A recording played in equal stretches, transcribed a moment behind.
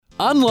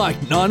Unlike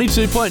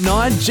 92.9,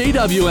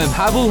 GWM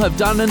Haval have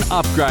done an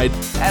upgrade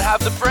and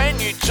have the brand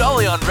new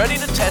Jolyon ready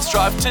to test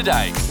drive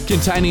today.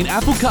 Containing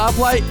Apple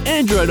CarPlay,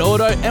 Android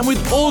Auto, and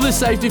with all the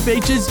safety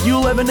features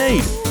you'll ever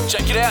need.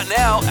 Check it out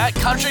now at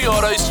Country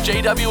Autos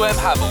GWM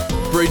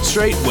Haval, Bridge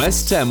Street,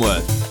 West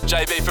Tamworth.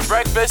 JB for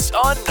breakfast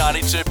on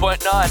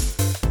 92.9.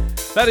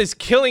 That is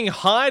Killing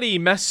Heidi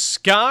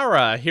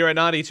Mascara here at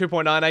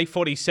 92.9,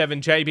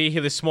 847 JB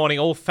here this morning.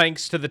 All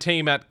thanks to the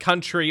team at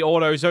Country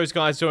Autos. Those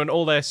guys doing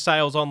all their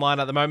sales online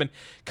at the moment.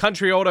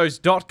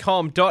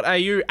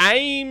 countryautos.com.au.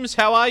 Ames,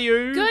 how are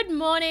you? Good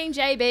morning,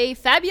 JB.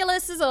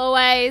 Fabulous as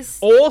always.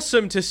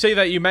 Awesome to see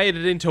that you made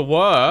it into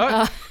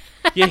work.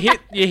 You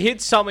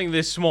hit something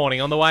this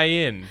morning on the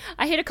way in.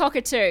 I hit a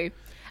cockatoo,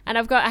 and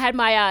I had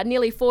my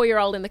nearly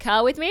 4-year-old in the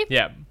car with me.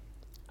 Yeah.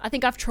 I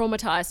think I've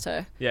traumatised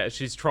her. Yeah,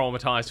 she's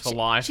traumatised for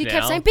life now. She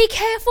kept saying, "Be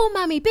careful,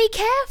 Mummy, be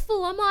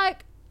careful." I'm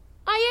like,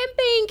 I am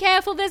being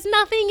careful. There's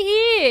nothing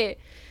here.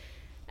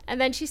 And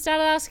then she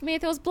started asking me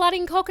if there was blood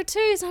in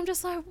cockatoos. I'm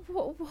just like,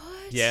 what?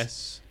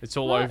 Yes, it's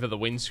all over the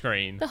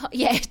windscreen.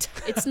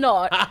 It's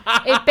not.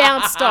 It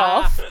bounced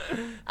off.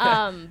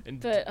 And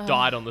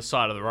died on the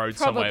side of the road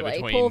somewhere between.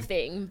 Probably, poor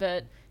thing,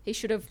 but he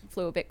should have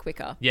flew a bit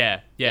quicker.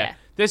 Yeah.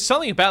 There's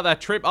something about that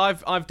trip.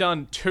 I've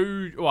done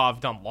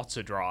lots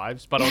of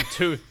drives, but on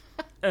two...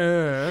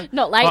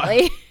 Not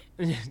lately.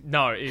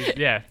 No,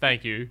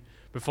 thank you.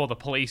 Before the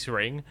police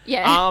ring.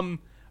 Yeah.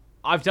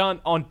 I've done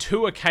on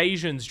 2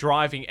 occasions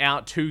driving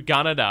out to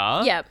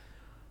Gunnedah. Yep.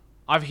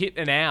 I've hit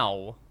an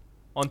owl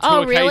on 2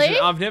 occasions. Really?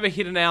 I've never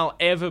hit an owl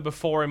ever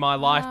before in my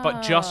life,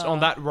 but just on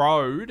that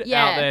road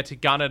out there to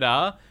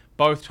Gunnedah,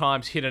 both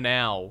times hit an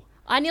owl.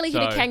 I nearly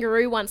hit a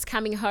kangaroo once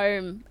coming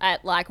home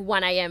at like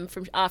 1 a.m.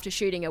 from after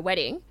shooting a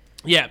wedding.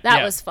 Yeah.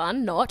 That was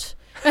fun, not.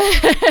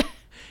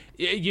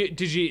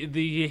 Did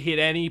you hit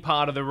any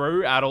part of the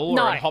route at all?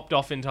 No. Or it hopped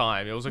off in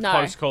time? It was a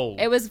close call.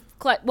 It was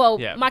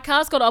my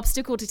car's got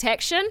obstacle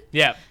detection.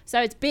 Yeah. So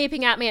it's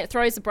beeping at me. It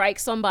throws the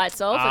brakes on by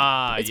itself.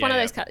 It's one of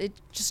those cars. It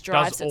just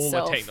drives itself. Does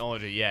all the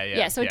technology.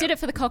 Yeah. So it did it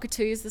for the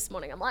cockatoos this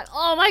morning. I'm like,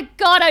 oh my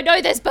God, I know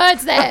there's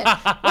birds there.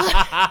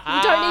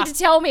 You don't need to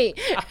tell me.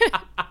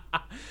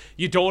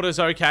 Your daughter's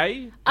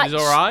okay? She's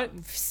all right?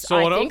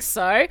 Sort of? I think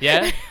so.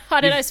 Yeah?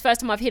 I don't know. It's the first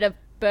time I've hit a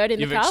bird in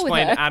the car with her. You've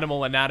explained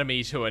animal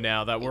anatomy to her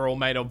now, that we're all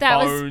made of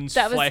bones,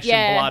 flesh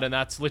and blood, and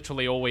that's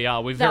literally all we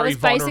are. We're very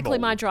vulnerable. That was basically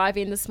my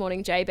drive-in this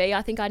morning, JB.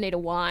 I think I need a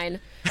wine.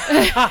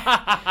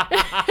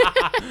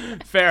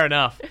 Fair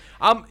enough.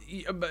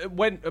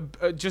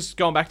 Just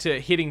going back to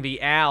hitting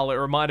the owl, it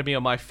reminded me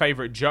of my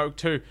favourite joke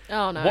too.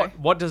 Oh, no.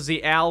 What does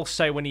the owl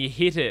say when you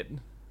hit it?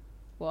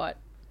 What?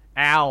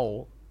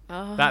 Owl.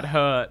 Oh. That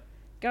hurt.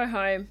 Go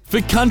home. For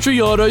Country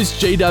Autos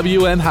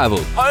GWM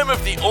Haval, home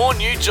of the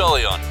all-new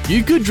Jolyon.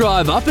 You could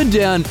drive up and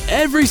down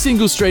every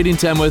single street in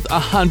Tamworth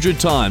 100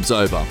 times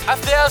over.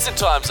 1,000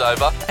 times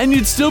over. And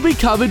you'd still be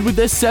covered with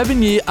their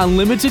 7-year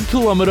unlimited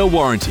kilometre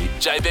warranty.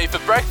 JB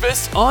for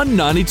breakfast on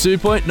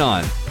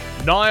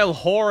 92.9. Niall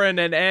Horan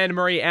and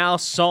Anne-Marie, our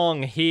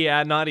song here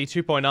at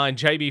 92.9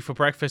 JB for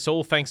breakfast.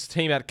 All thanks to the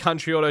team at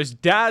Country Autos.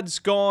 Dad's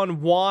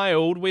Gone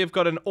Wild. We've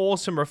got an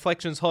awesome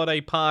Reflections Holiday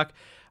Park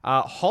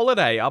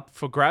holiday up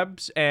for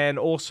grabs, and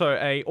also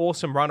a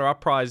awesome runner-up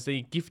prize,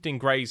 the Gift and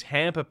Grays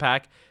hamper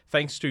pack,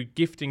 thanks to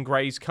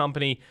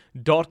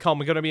giftandgrayscompany.com.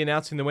 We're going to be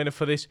announcing the winner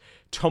for this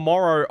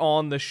tomorrow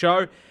on the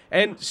show.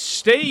 And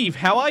Steve,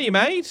 how are you,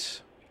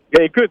 mate?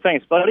 Yeah, good,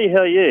 thanks, buddy.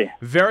 How are you?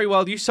 Very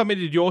well. You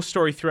submitted your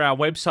story through our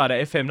website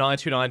at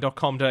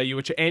fm929.com.au,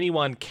 which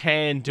anyone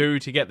can do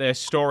to get their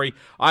story.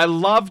 I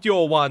loved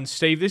your one,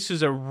 Steve. This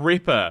is a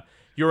ripper.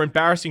 Your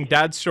embarrassing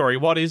dad story.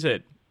 What is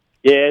it?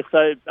 Yeah,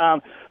 so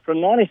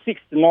from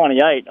 96 to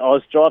 98, I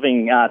was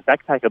driving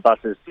backpacker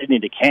buses Sydney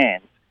to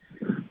Cairns,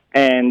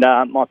 and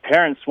my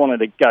parents wanted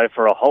to go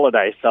for a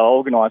holiday, so I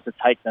organised to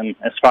take them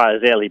as far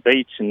as Airlie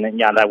Beach, and then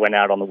they went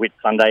out on the Whit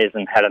Sundays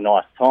and had a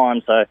nice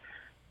time. So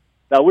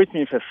they were with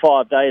me for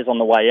 5 days on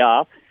the way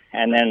up,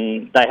 and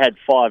then they had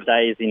 5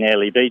 days in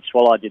Airlie Beach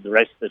while I did the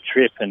rest of the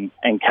trip and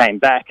came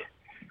back.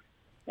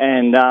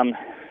 And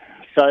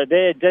so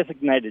their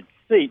designated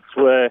seats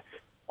were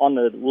on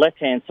the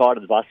left-hand side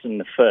of the bus in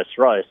the first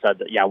row, so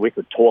that we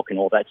could talk and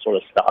all that sort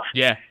of stuff.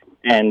 Yeah.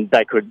 And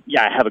they could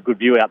have a good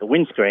view out the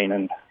windscreen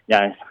and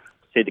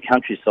see the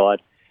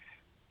countryside.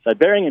 So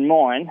bearing in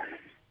mind,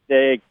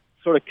 they're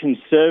sort of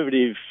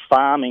conservative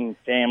farming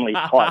family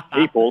type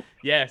people.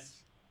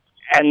 Yes.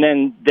 And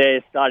then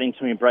they're starting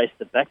to embrace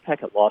the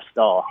backpacker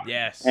lifestyle.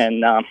 Yes.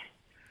 And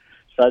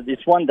so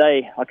this one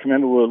day, I can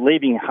remember we were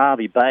leaving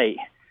Harvey Bay,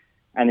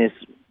 and this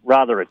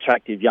rather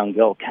attractive young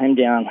girl came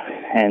down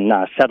and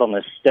sat on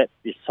the step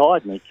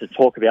beside me to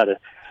talk about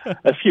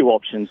a few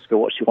options for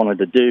what she wanted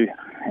to do.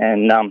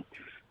 And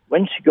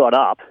when she got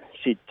up,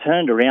 she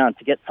turned around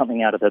to get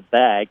something out of her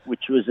bag,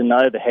 which was an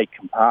overhead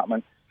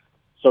compartment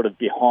sort of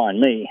behind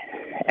me.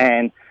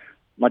 And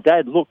my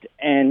dad looked,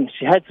 and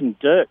she had some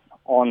dirt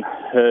on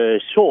her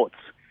shorts.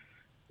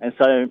 And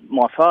so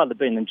my father,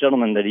 being the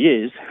gentleman that he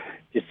is,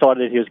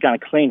 decided he was going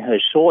to clean her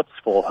shorts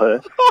for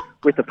her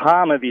with the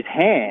palm of his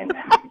hand.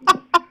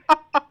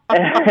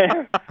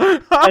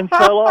 And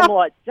so I'm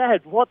like,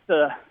 Dad, what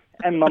the...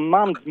 And my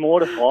mum's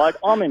mortified.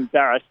 I'm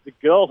embarrassed. The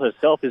girl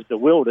herself is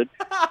bewildered.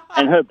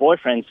 And her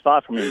boyfriend's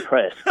far from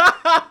impressed.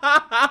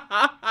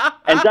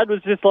 And Dad was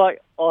just like,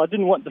 I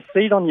didn't want the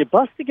seat on your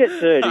bus to get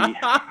dirty.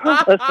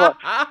 That's like,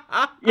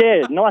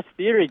 yeah, nice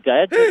theory,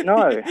 Dad, but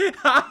no.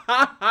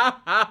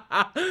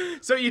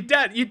 So your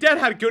dad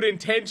had good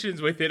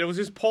intentions with it. It was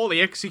just poorly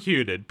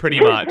executed,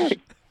 pretty much.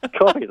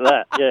 Copy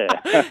that,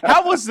 yeah.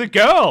 How was the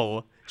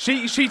girl?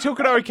 She took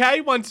it okay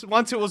once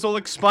it was all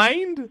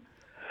explained?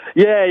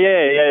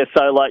 Yeah.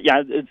 So, like,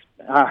 it's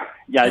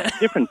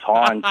different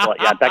times, like,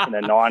 back in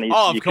the 90s.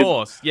 Oh, of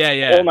course.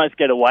 Yeah. Almost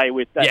get away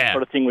with that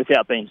sort of thing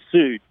without being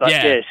sued. But,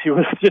 she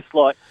was just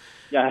like,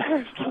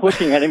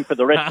 looking at him for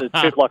the rest of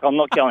the trip like, I'm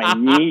not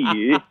going near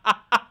you.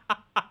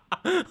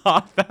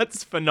 Oh,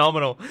 that's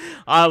phenomenal.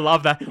 I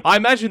love that. I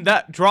imagine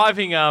that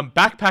driving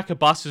backpacker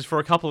buses for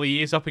a couple of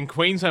years up in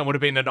Queensland would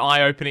have been an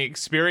eye-opening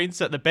experience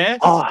at the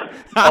best. Oh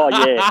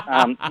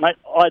yeah. Mate,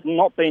 I'd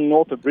not been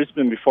north of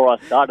Brisbane before I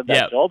started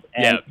that job.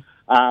 And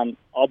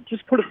I'll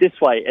just put it this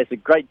way, it's a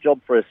great job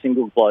for a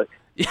single bloke.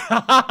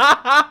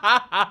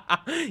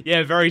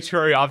 Yeah, very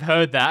true. I've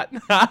heard that.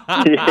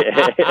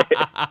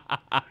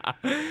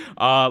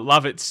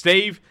 Love it.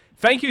 Steve,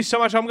 thank you so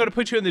much. I'm going to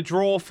put you in the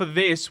draw for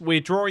this. We're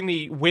drawing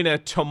the winner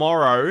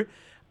tomorrow.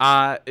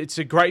 It's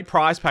a great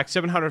prize pack,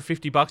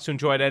 $750 to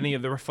enjoy at any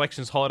of the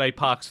Reflections holiday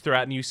parks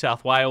throughout New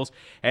South Wales.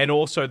 And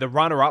also the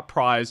runner-up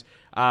prize,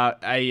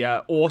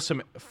 a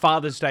awesome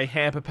Father's Day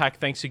hamper pack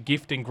thanks to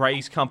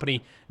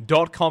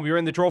giftandgrazecompany.com. You're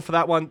in the draw for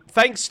that one.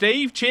 Thanks,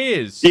 Steve.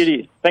 Cheers.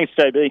 Beauty. Thanks,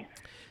 JB.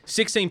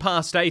 16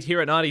 past 8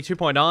 here at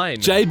 92.9.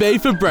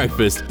 JB for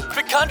breakfast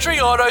for Country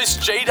Autos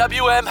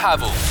GWM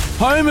Havel.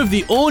 Home of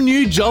the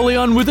all-new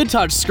Jolyon with a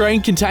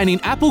touchscreen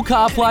containing Apple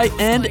CarPlay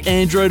and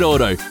Android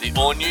Auto. The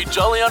all-new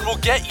Jolyon will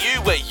get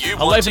you where you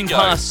want to go. 11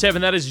 past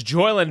 7, that is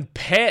Joylan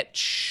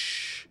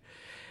Petch.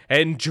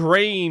 And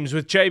Dreams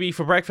with JB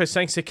for breakfast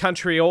thanks to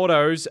Country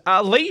Autos.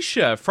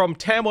 Alicia from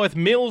Tamworth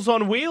Mills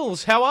on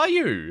Wheels, how are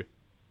you?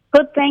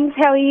 Good, thanks.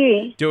 How are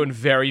you? Doing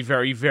very,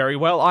 very, very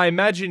well. I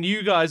imagine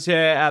you guys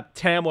at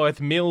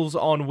Tamworth Mills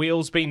on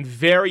Wheels been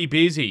very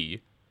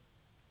busy.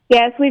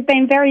 Yes, we've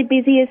been very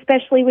busy,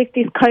 especially with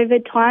this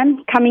COVID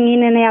time, coming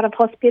in and out of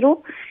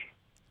hospital.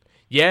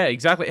 Yeah,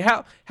 exactly.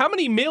 How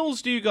many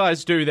mills do you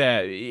guys do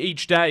there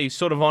each day,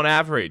 sort of on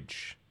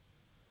average?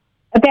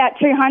 About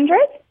 200.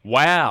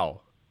 Wow.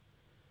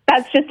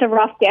 That's just a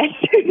rough guess.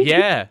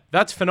 Yeah,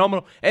 that's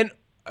phenomenal. And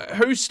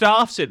who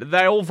staffs it? Are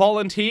they all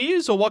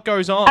volunteers or what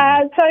goes on?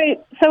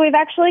 So we've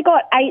actually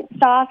got 8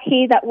 staff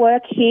here that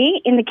work here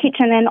in the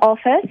kitchen and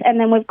office, and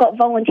then we've got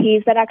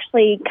volunteers that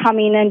actually come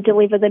in and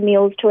deliver the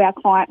meals to our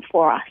clients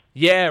for us.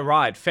 Yeah,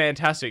 right.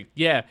 Fantastic.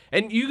 Yeah.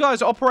 And you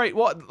guys operate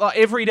what, like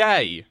every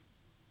day?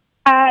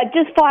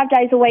 Just 5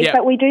 days a week,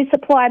 but we do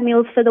supply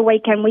meals for the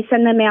weekend. We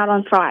send them out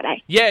on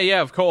Friday.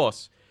 Yeah, of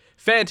course.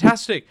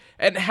 Fantastic.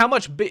 And how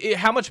much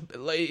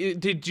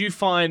did you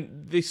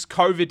find this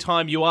COVID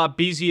time you are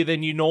busier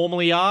than you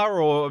normally are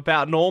or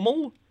about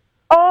normal?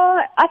 Oh,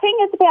 I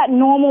think it's about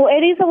normal.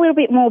 It is a little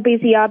bit more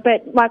busier,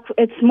 but like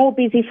it's more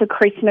busy for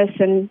Christmas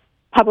and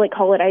public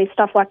holidays,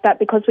 stuff like that,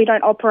 because we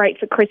don't operate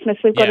for Christmas.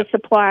 We've got to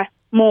supply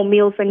more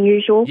meals than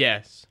usual.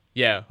 Yes.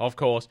 Yeah, of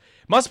course.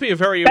 Must be a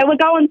very... But we're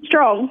going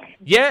strong.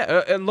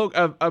 Yeah, and look,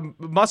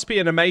 must be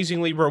an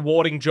amazingly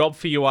rewarding job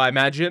for you, I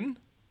imagine.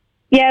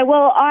 Yeah,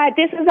 well,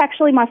 this is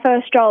actually my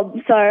first job,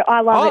 so I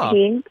love it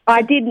here.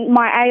 I did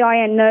my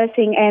AIN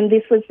nursing, and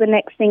this was the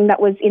next thing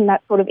that was in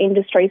that sort of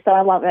industry, so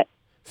I love it.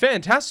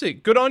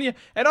 Fantastic. Good on you.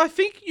 And I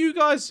think you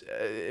guys,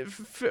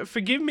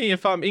 forgive me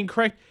if I'm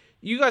incorrect,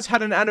 you guys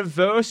had an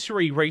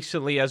anniversary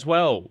recently as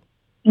well.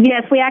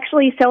 Yes, we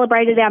actually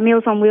celebrated our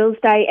Meals on Wheels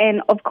Day,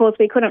 and of course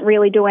we couldn't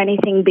really do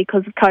anything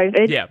because of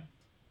COVID. Yeah.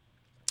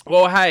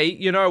 Well, hey,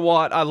 you know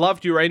what? I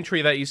loved your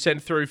entry that you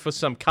sent through for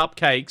some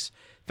cupcakes.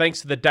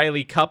 Thanks to the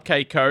Daily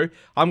Cupcake Co.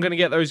 I'm going to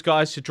get those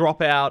guys to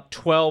drop out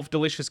 12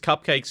 delicious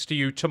cupcakes to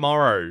you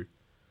tomorrow.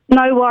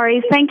 No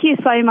worries. Thank you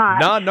so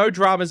much. No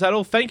dramas at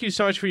all. Thank you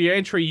so much for your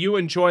entry. You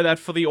enjoy that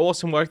for the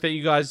awesome work that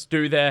you guys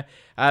do there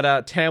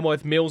at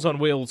Tamworth Mills on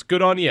Wheels.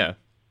 Good on you.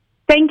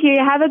 Thank you.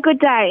 Have a good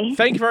day.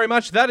 Thank you very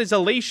much. That is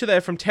Alicia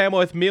there from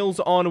Tamworth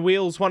Mills on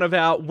Wheels, one of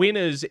our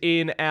winners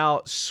in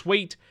our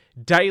sweet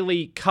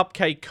Daily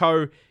Cupcake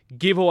Co.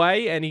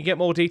 giveaway, and you can get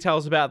more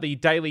details about the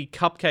Daily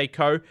Cupcake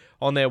Co.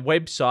 on their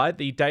website,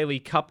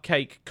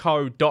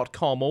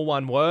 thedailycupcakeco.com, all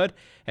one word.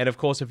 And of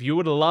course, if you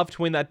would love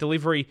to win that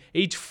delivery,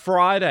 each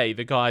Friday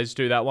the guys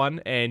do that one,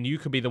 and you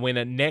could be the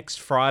winner next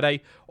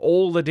Friday.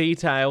 All the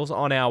details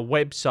on our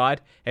website,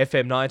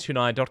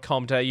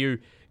 fm929.com.au.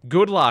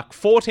 Good luck.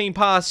 14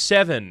 past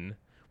 7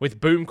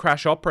 with Boom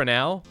Crash Opera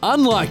now.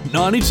 Unlike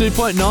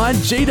 92.9,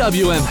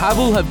 GWM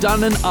Havel have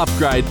done an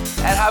upgrade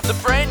and have the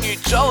brand new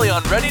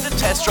Jolyon ready to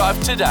test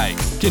drive today.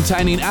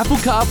 Containing Apple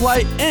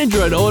CarPlay,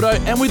 Android Auto,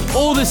 and with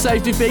all the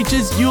safety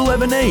features you'll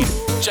ever need.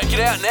 Check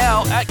it out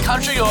now at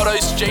Country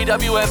Autos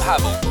GWM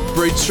Havel,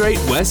 Bridge Street,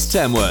 West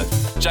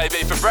Tamworth.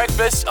 JB for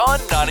breakfast on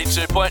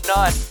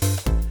 92.9.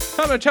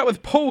 Time to chat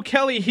with Paul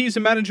Kelly. He's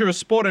the Manager of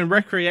Sport and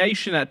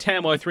Recreation at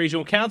Tamworth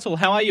Regional Council.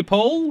 How are you,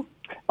 Paul?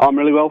 I'm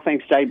really well,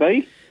 thanks,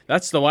 JB.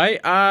 That's the way.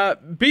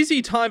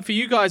 Busy time for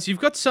you guys. You've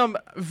got some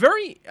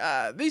very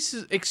this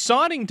is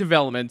exciting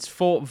developments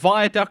for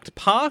Viaduct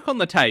Park on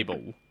the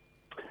table.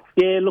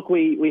 Yeah, look,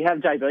 we have,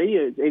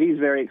 JB. It is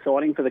very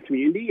exciting for the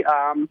community.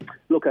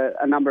 Look,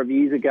 a number of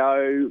years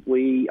ago,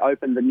 we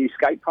opened the new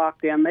skate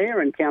park down there,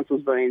 and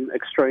Council's been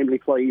extremely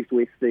pleased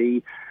with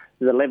the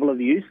level of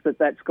use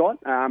that's got.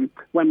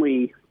 When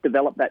we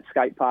developed that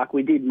skate park,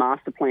 we did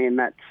master plan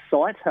that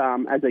site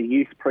as a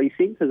youth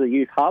precinct, as a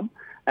youth hub,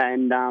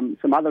 and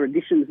some other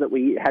additions that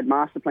we had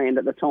master planned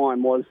at the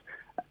time was,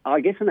 I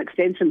guess, an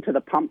extension to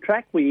the pump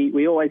track.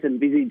 We always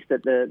envisaged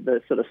that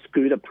the sort of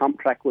scooter pump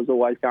track was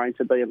always going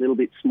to be a little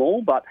bit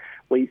small, but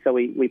we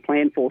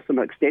planned for some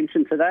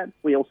extension to that.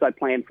 We also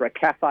planned for a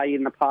cafe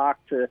in the park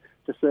to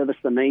service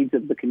the needs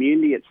of the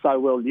community. It's so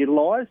well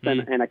utilised,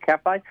 and a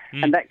cafe.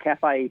 And that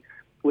cafe,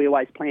 we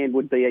always planned,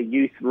 would be a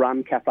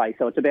youth-run cafe.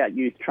 So it's about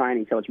youth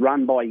training. So it's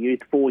run by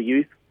youth, for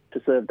youth,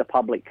 to serve the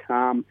public.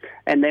 And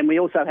then we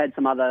also had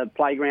some other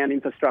playground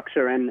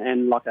infrastructure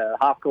and like a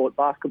half-court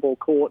basketball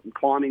court and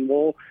climbing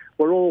wall.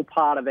 We're all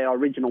part of our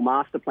original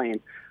master plan.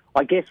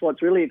 I guess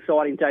what's really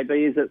exciting,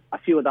 JB, is that a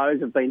few of those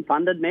have been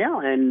funded now,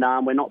 and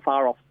we're not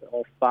far off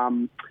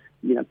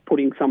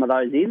putting some of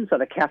those in. So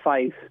the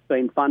cafe's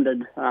been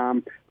funded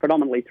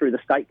predominantly through the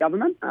state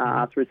government,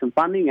 through some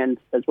funding, and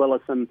as well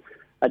as some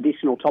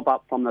additional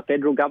top-up from the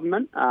federal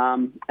government,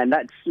 and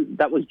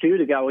that was due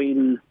to go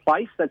in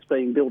place. That's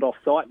being built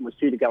off-site and was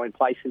due to go in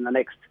place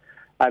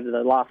over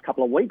the last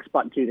couple of weeks,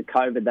 but due to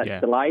COVID,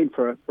 that's delayed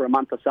for a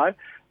month or so.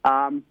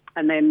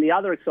 And then the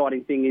other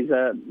exciting thing is,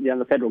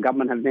 the federal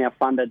government have now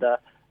funded a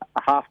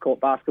half-court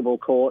basketball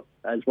court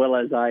as well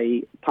as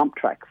a pump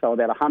track, so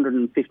about a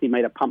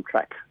 150-metre pump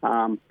track,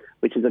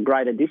 which is a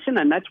great addition,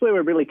 and that's where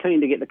we're really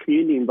keen to get the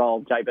community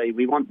involved, JB.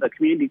 We want the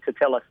community to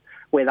tell us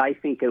where they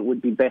think it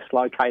would be best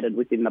located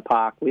within the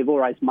park. We've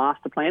always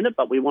master planned it,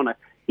 but we want to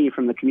hear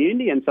from the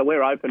community, and so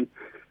we're open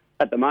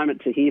at the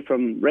moment to hear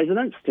from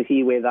residents, to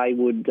hear where they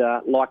would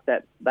like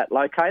that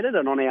located.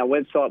 And on our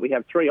website, we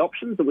have 3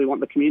 options that we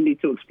want the community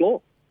to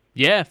explore.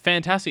 Yeah,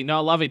 fantastic. No,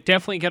 I love it.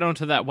 Definitely get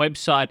onto that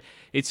website.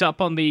 It's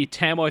up on the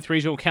Tamworth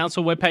Regional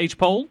Council webpage,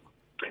 Paul.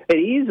 It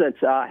is.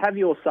 It's Have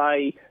Your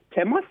Say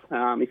Tamworth.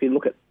 If you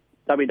look at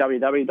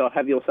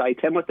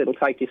www.haveyoursaytamworth, it'll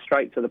take you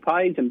straight to the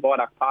page, and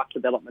Viaduct Park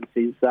Developments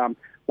is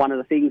one of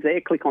the things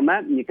there. Click on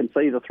that and you can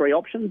see the 3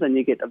 options and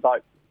you get to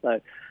vote. So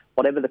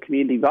whatever the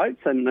community votes,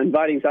 and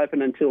voting's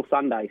open until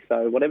Sunday.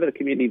 So whatever the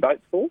community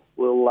votes for,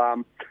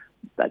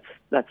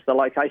 that's the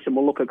location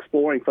we'll look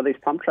exploring for this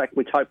pump track,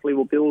 which hopefully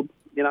will build,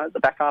 the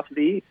back half of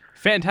the year.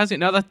 Fantastic.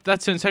 No,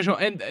 that's sensational.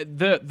 And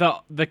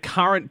the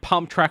current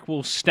pump track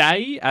will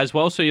stay as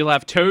well, so you'll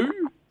have 2?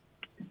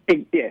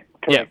 Yeah,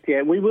 correct.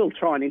 Yeah, we will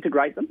try and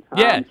integrate them.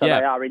 They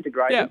are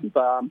integrated.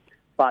 Yeah.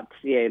 But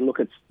look,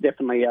 it's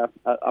definitely a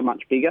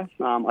much bigger.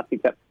 I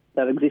think that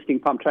existing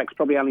pump track's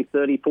probably only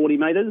 30, 40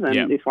 metres,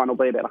 and this one will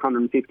be about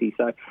 150.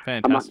 So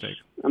fantastic.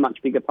 A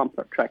much bigger pump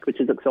track,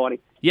 which is exciting.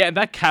 Yeah,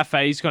 that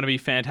cafe is going to be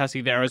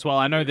fantastic there as well.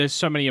 I know there's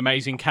so many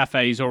amazing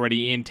cafes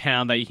already in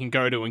town that you can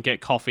go to and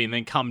get coffee and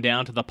then come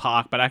down to the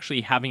park, but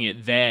actually having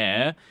it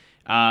there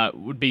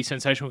would be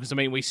sensational, because,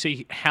 we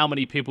see how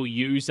many people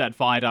use that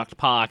Viaduct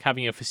Park.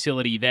 Having a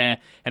facility there,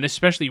 and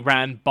especially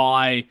ran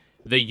by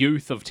the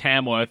youth of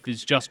Tamworth,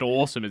 is just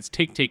awesome. It's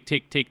tick, tick,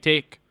 tick, tick,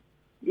 tick.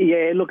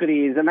 Yeah, look, it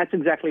is, and that's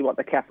exactly what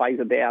the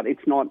cafe's about.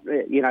 It's not,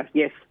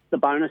 yes, the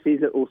bonus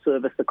is it will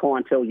service the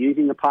clientele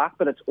using the park,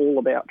 but it's all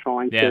about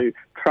trying to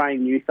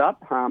train youth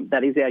up.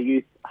 That is our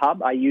youth hub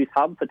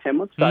for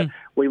Tamworth. So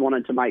we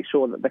wanted to make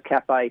sure that the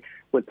cafe,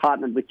 we've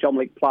partnered with John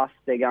Wick Plus.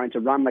 They're going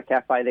to run the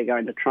cafe. They're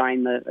going to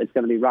train it's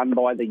going to be run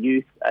by the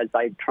youth as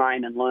they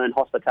train and learn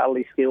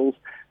hospitality skills.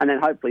 And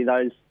then hopefully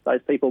those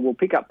people will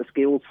pick up the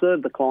skills,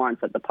 serve the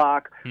clients at the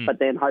park, but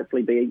then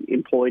hopefully be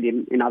employed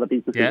in other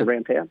businesses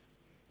around town.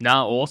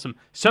 No, awesome.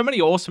 So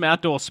many awesome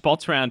outdoor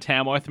spots around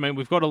Tamworth.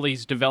 We've got all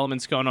these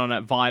developments going on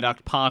at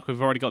Viaduct Park.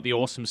 We've already got the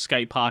awesome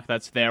skate park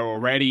that's there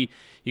already.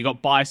 You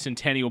got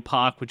Bicentennial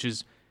Park, which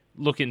is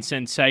looking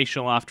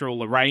sensational after all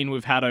the rain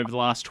we've had over the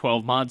last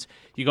 12 months.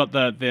 You got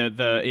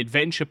the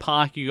Adventure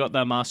Park. You got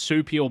the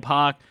Marsupial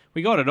Park.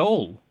 We got it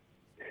all.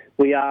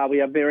 We are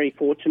very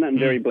fortunate and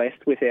very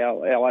blessed with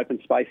our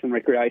open space and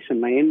recreation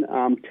land.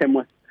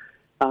 Tamworth,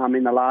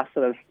 in the last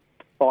sort of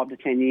 5 to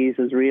 10 years,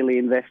 has really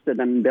invested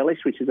and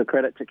embellished, which is a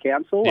credit to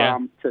council,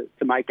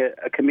 to make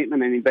a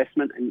commitment and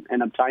investment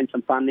and obtain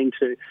some funding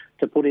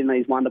to put in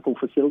these wonderful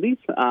facilities.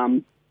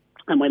 And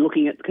we're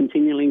looking at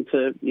continuing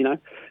to,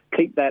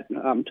 keep that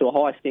to a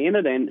high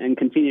standard and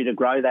continue to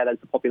grow that as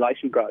the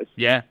population grows.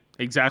 Yeah,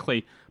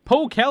 exactly.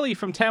 Paul Kelly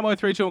from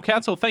Tamworth Regional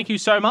Council, thank you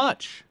so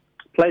much.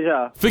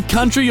 Pleasure. For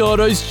Country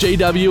Autos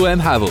GWM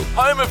Havel,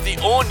 home of the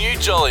all-new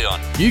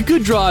Jolyon. You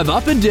could drive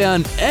up and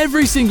down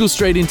every single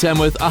street in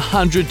Tamworth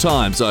 100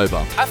 times over,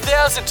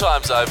 1,000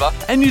 times over,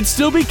 and you'd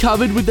still be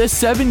covered with their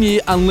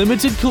 7-year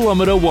unlimited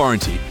kilometre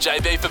warranty.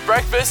 JB for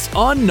breakfast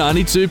on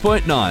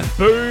 92.9.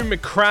 Boom,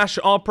 crash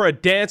opera,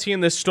 Dancing in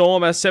the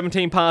Storm at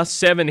 17 past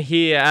 7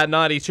 here at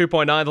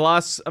 92.9. The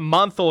last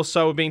month or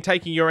so, we've been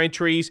taking your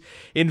entries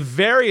in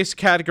various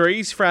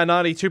categories for our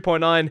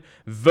 92.9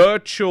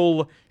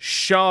 virtual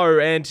show,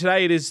 and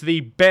today it is the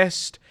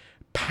best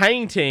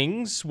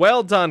paintings.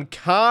 Well done,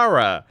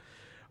 Cara,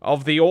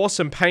 of the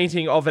awesome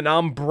painting of an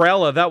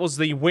umbrella. That was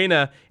the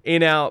winner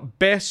in our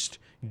best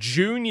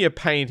junior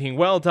painting.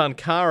 Well done,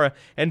 Cara.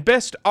 And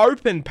best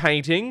open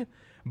painting,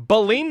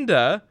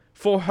 Belinda,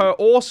 for her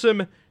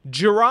awesome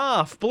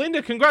giraffe.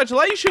 Belinda,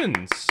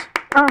 congratulations.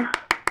 Oh,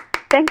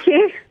 thank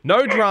you.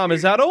 No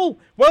dramas at all.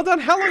 Well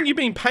done. How long have you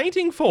been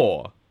painting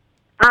for?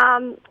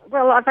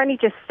 Well, I've only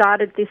just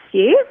started this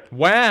year.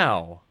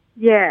 Wow.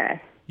 Yeah.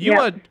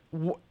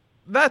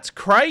 That's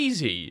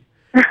crazy.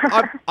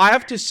 I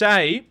have to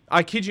say,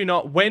 I kid you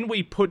not, when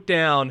we put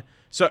down,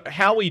 so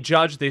how we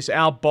judge this,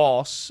 our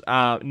boss,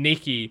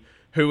 Nikki,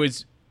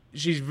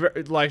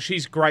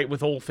 she's great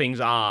with all things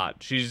art.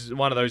 She's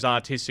one of those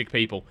artistic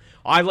people.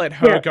 I let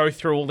her go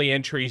through all the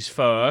entries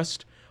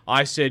first.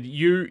 I said,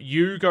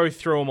 you go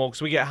through them all,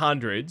 because we get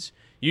hundreds.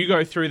 You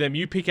go through them,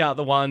 you pick out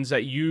the ones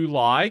that you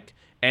like,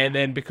 and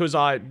then because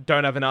I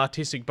don't have an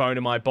artistic bone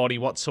in my body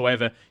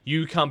whatsoever,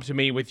 you come to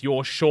me with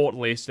your short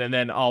list, and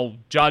then I'll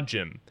judge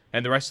them,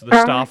 and the rest of the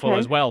staff will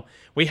as well.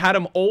 We had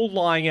them all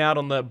lying out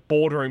on the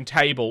boardroom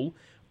table,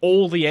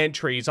 all the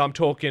entries. I'm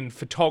talking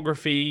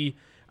photography,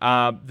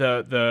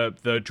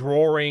 the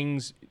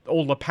drawings,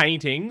 all the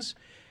paintings.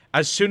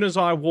 As soon as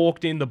I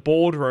walked in the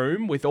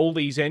boardroom with all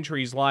these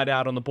entries laid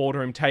out on the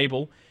boardroom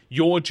table,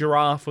 your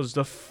giraffe was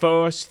the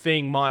first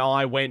thing my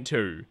eye went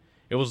to.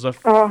 It was the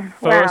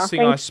first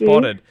thing I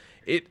spotted.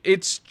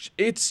 It's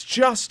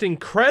just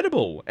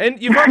incredible. And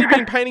you've only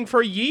been painting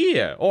for a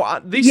year, or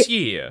this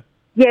year.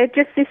 Yeah,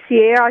 just this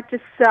year. I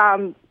just,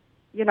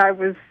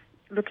 was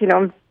looking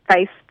on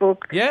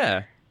Facebook.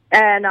 Yeah.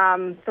 And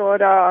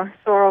saw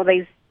all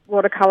these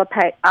watercolour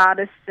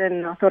artists,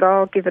 and I thought,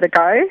 I'll give it a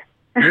go.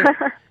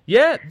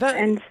 Yeah.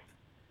 And,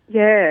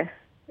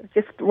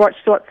 just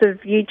watched lots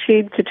of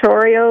YouTube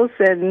tutorials,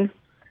 and,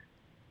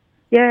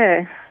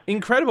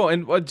 Incredible.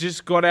 And I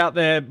just got out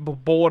there,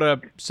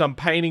 bought some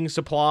painting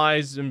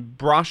supplies and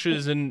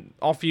brushes, and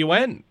off you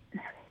went.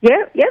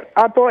 Yep.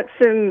 I bought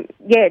some,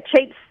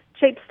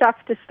 cheap stuff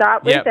to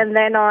start with, and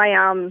then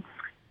I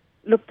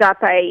looked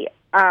up a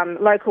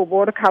local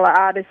watercolour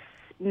artist,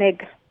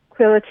 Meg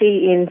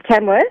Quility in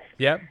Tamworth.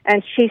 Yep.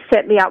 And she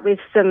set me up with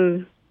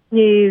some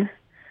new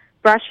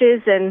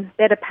brushes and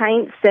better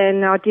paints,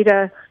 and I did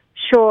a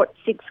short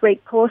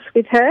 6-week course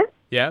with her.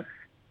 Yeah.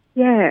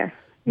 Yeah.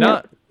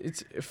 No,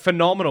 it's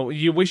phenomenal.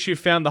 You wish you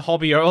found the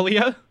hobby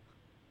earlier?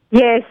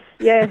 Yes.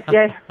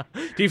 Do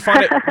you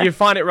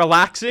find it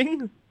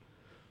relaxing?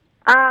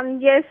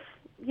 Yes.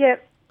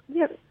 Yep.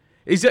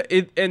 Is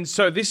it? And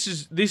so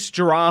this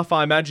giraffe,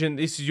 I imagine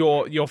this is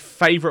your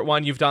favourite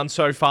one you've done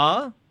so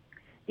far?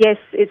 Yes,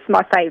 it's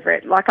my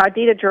favourite. Like, I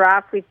did a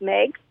giraffe with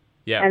Meg,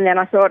 and then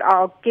I thought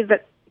I'll give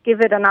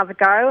it another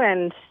go,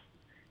 and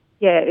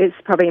it's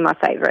probably my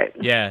favourite.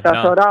 Yeah. So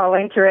I thought I'll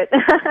enter it.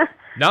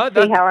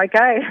 See how I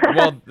go.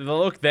 Well,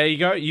 look, there you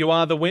go. You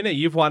are the winner.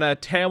 You've won a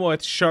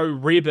Tamworth Show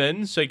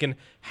ribbon, so you can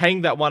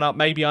hang that one up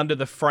maybe under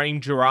the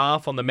framed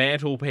giraffe on the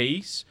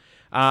mantelpiece.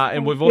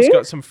 And we've also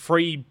got some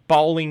free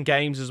bowling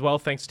games as well,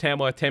 thanks to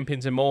Tamworth 10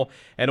 Pins and More,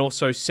 and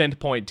also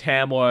Centrepoint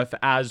Tamworth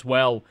as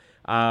well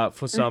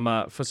for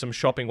some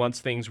shopping once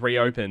things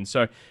reopen.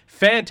 So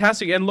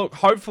fantastic. And look,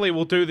 hopefully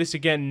we'll do this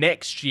again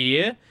next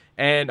year,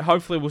 and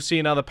hopefully we'll see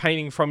another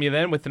painting from you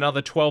then with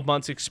another 12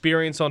 months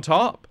experience on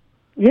top.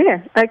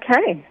 Yeah,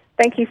 okay.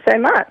 Thank you so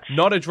much.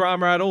 Not a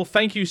drama at all.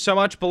 Thank you so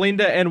much,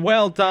 Belinda, and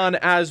well done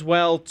as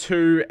well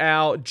to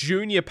our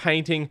junior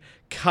painting,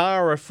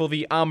 Cara, for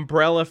the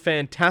umbrella.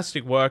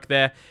 Fantastic work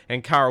there.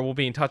 And Cara will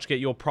be in touch to get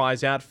your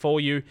prize out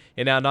for you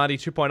in our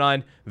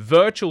 92.9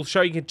 virtual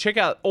show. You can check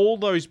out all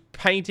those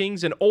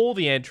paintings and all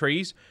the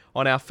entries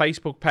on our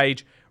Facebook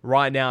page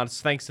right now.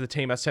 It's thanks to the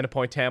team at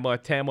Centrepoint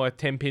Tamworth, Tamworth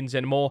 10 Pins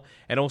and More,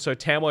 and also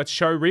Tamworth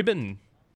Show Ribbon.